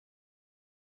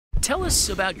Tell us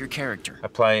about your character. I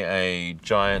play a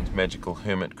giant magical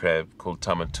hermit crab called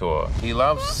Tamatoa. He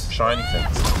loves shiny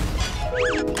things.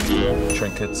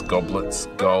 Trinkets, goblets,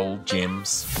 gold,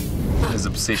 gems. His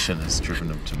obsession has driven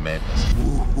him to madness.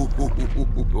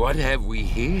 What have we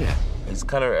here? He's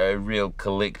kind of a real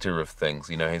collector of things.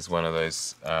 You know, he's one of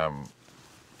those...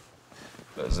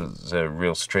 it's a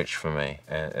real stretch for me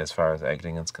as far as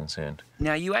acting is concerned.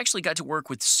 Now, you actually got to work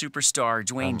with superstar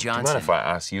Dwayne Johnson. Do you mind if I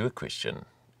ask you a question?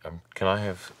 Can I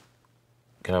have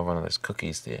one of those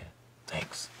cookies there?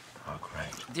 Thanks. Oh, great.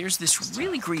 There's this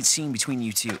really great scene between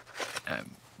you two.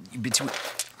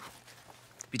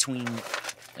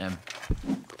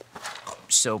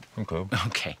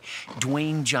 Okay.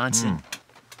 Dwayne Johnson.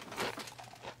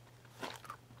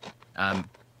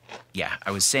 Yeah,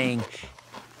 I was saying...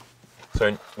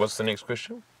 So, what's the next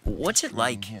question? What's it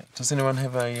like... Does anyone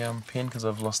have a pen? Because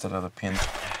I've lost that other pen.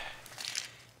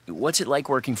 What's it like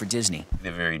working for Disney?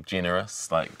 They're very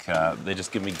generous. Like, they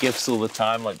just give me gifts all the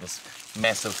time, like this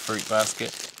massive fruit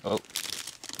basket. Oh.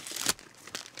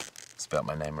 Spelled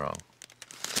my name wrong.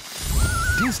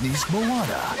 Disney's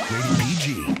Moana, rated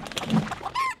PG.